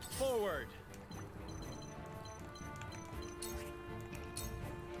 Forward.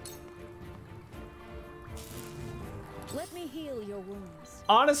 Let me heal your wounds.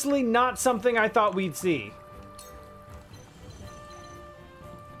 Honestly, not something I thought we'd see.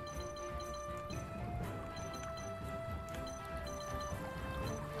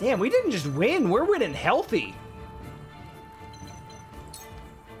 Damn, we didn't just win. We're winning healthy.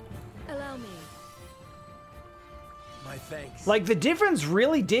 Allow me. My thanks. Like, the difference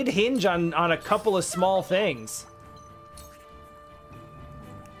really did hinge on a couple of small things.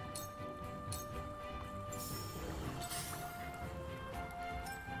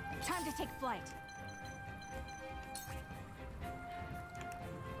 Time to take flight.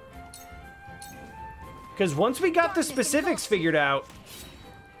 Because once we got the specifics figured out,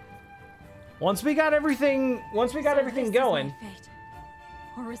 once we got everything This going, is my fate.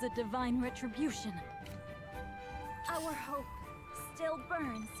 Or is it divine retribution? Our hope still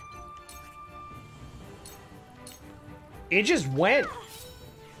burns. it just went.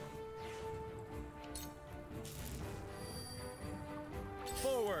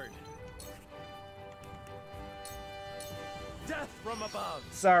 Forward. Death from above.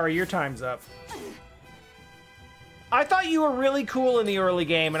 Sorry, your time's up. I thought you were really cool in the early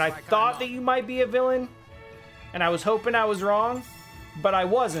game, and I thought that you might be a villain, and I was hoping I was wrong, but I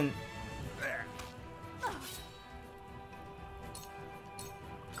wasn't. There.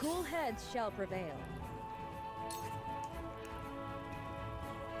 Cool heads shall prevail.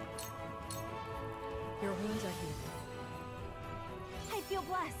 Your wounds are healed. I feel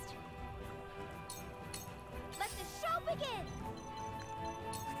blessed. Let the show begin!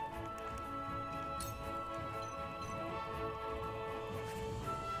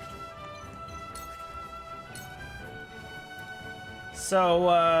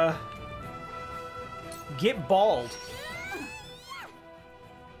 So, get bald.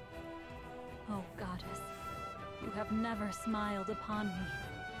 Oh, goddess, you have never smiled upon me.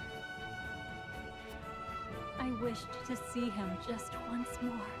 I wished to see him just once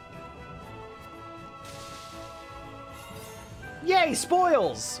more. Yay,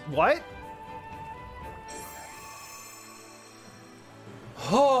 spoils! What?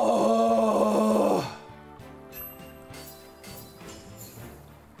 Oh.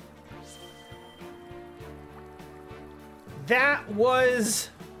 That was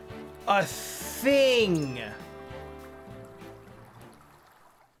a thing.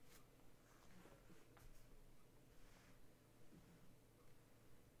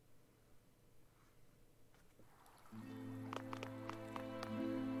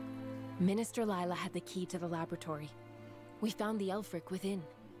 Minister Lila had the key to the laboratory. We found the Elfric within.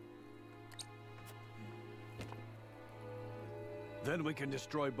 Then we can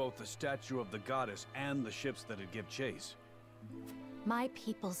destroy both the statue of the goddess and the ships that'd give chase. My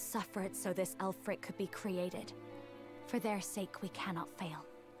people suffered so this Elfric could be created. For their sake, we cannot fail.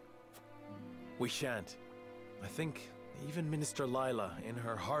 We shan't. I think even Minister Lila, in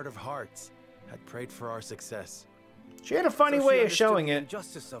her heart of hearts, had prayed for our success. She had a funny way of showing the it.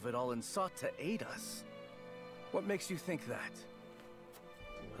 injustice of it all and sought to aid us. What makes you think that?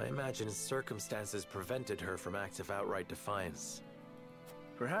 I imagine circumstances prevented her from acts of outright defiance.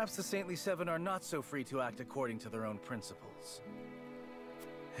 Perhaps the Saintly Seven are not so free to act according to their own principles.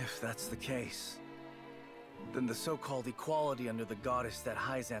 If that's the case, then the so-called equality under the goddess that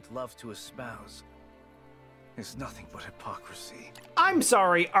Hyzant loved to espouse is nothing but hypocrisy. I'm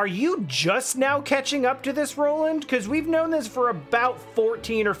sorry, are you just now catching up to this, Roland? Because we've known this for about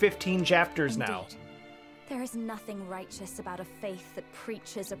 14 or 15 chapters now. Indeed. There is nothing righteous about a faith that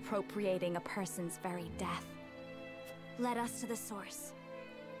preaches appropriating a person's very death. Let us to the source.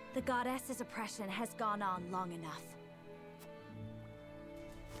 The goddess's oppression has gone on long enough.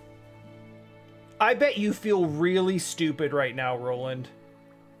 I bet you feel really stupid right now, Roland.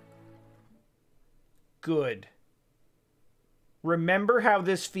 Good. Remember how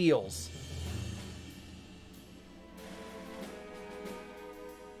this feels.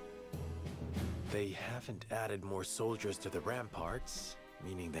 They haven't added more soldiers to the ramparts,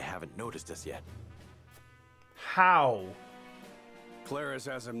 meaning they haven't noticed us yet. How? Claris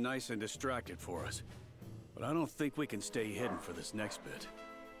has him nice and distracted for us. But I don't think we can stay hidden for this next bit.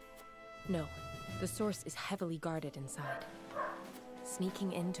 No, the source is heavily guarded inside.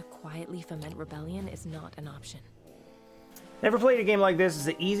 Sneaking in to quietly foment rebellion is not an option. Never played a game like this. Is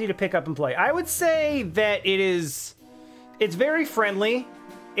it easy to pick up and play? I would say that it's very friendly.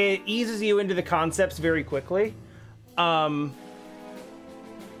 It eases you into the concepts very quickly. I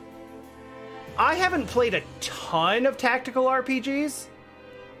haven't played a ton of tactical RPGs.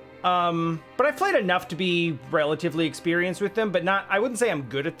 But I've played enough to be relatively experienced with them, but not, I wouldn't say I'm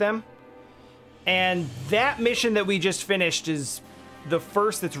good at them. And that mission that we just finished is the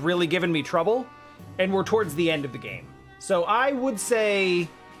first that's really given me trouble, and we're towards the end of the game. So I would say,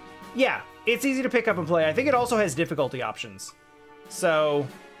 yeah, it's easy to pick up and play. I think it also has difficulty options. So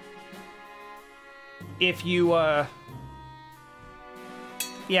if you,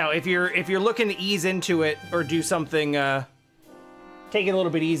 if you're looking to ease into it or do something, take it a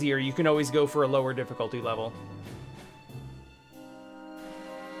little bit easier, you can always go for a lower difficulty level.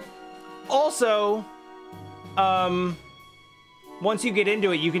 Also, once you get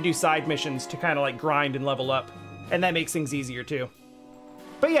into it, you can do side missions to kind of like grind and level up, and that makes things easier too.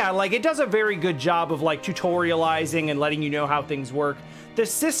 But yeah, like it does a very good job of like tutorializing and letting you know how things work. The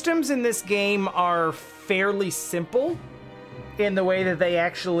systems in this game are fairly simple in the way that they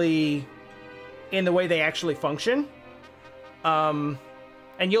actually function. And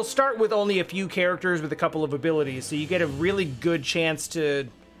you'll start with only a few characters with a couple of abilities, so you get a really good chance to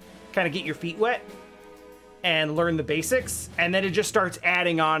kind of get your feet wet and learn the basics, and then it just starts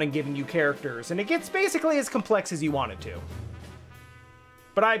adding on and giving you characters, and it gets basically as complex as you want it to.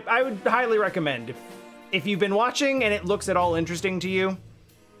 But I would highly recommend, if you've been watching and it looks at all interesting to you,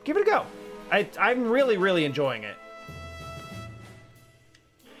 give it a go. I'm really, really enjoying it.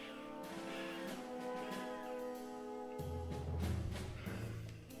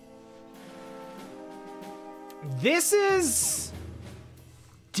 This is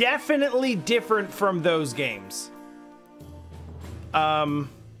definitely different from those games.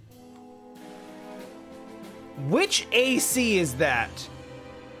 Which AC is that?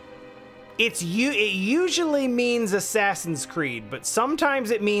 It usually means Assassin's Creed, but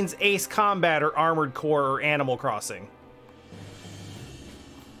sometimes it means Ace Combat or Armored Core or Animal Crossing.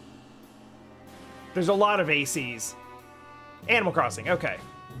 There's a lot of ACs. Animal Crossing, okay.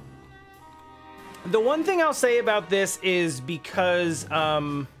 The one thing I'll say about this is because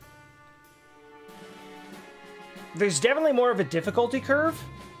there's definitely more of a difficulty curve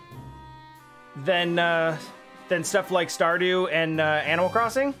than stuff like Stardew and Animal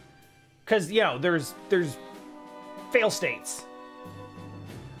Crossing, because you know there's fail states.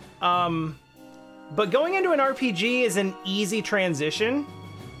 But going into an RPG is an easy transition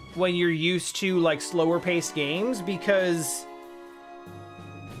when you're used to like slower paced games, because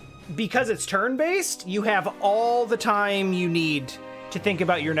it's turn-based, you have all the time you need to think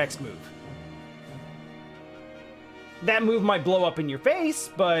about your next move. That move might blow up in your face,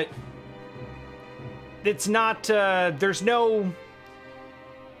 but it's not, there's no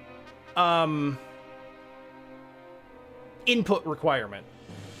input requirement.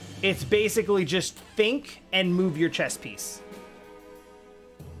 It's basically just think and move your chess piece.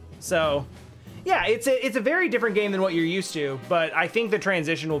 So yeah, it's a very different game than what you're used to, but I think the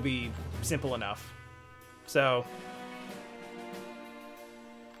transition will be simple enough. So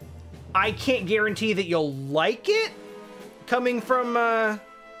I can't guarantee that you'll like it coming from,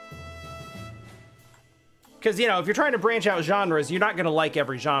 because, you know, if you're trying to branch out genres, you're not going to like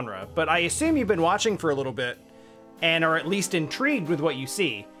every genre, but I assume you've been watching for a little bit and are at least intrigued with what you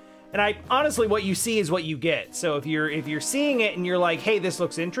see. And honestly, what you see is what you get. So if you're seeing it and you're like, hey, this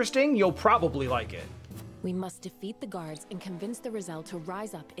looks interesting, you'll probably like it. We must defeat the guards and convince the Rizal to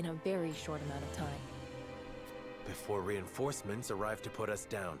rise up in a very short amount of time. before reinforcements arrive to put us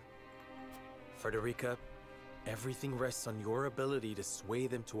down. Frederica, everything rests on your ability to sway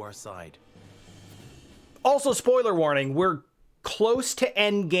them to our side. Also, spoiler warning, we're close to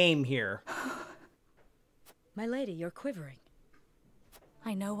end game here. My lady, you're quivering.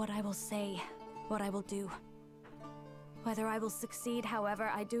 I know what I will say, what I will do. Whether I will succeed,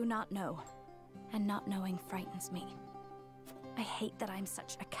 however, I do not know. And not knowing frightens me. I hate that I'm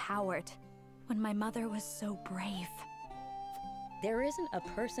such a coward, when my mother was so brave. There isn't a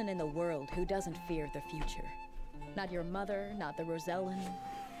person in the world who doesn't fear the future. Not your mother, not the Rosellan,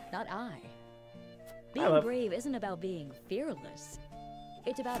 not I. Being brave isn't about being fearless.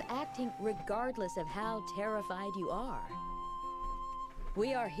 It's about acting regardless of how terrified you are.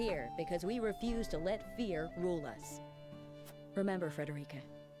 We are here because we refuse to let fear rule us. Remember, Frederica,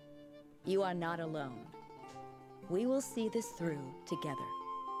 you are not alone. We will see this through together.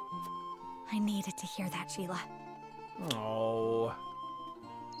 I needed to hear that, Sheila. Oh.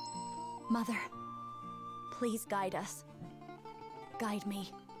 Mother, please guide us. Guide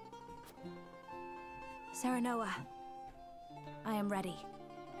me. Serenoa, I am ready.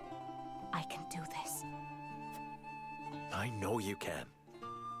 I can do this. I know you can.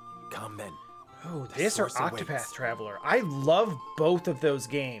 Come then. Oh, this or Octopath Traveler. I love both of those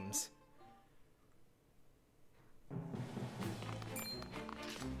games.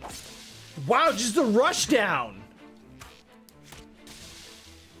 Wow, just a rush down.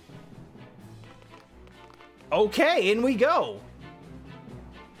 Okay, in we go.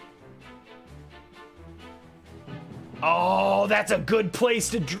 Oh, that's a good place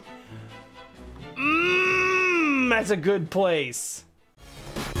to... that's a good place.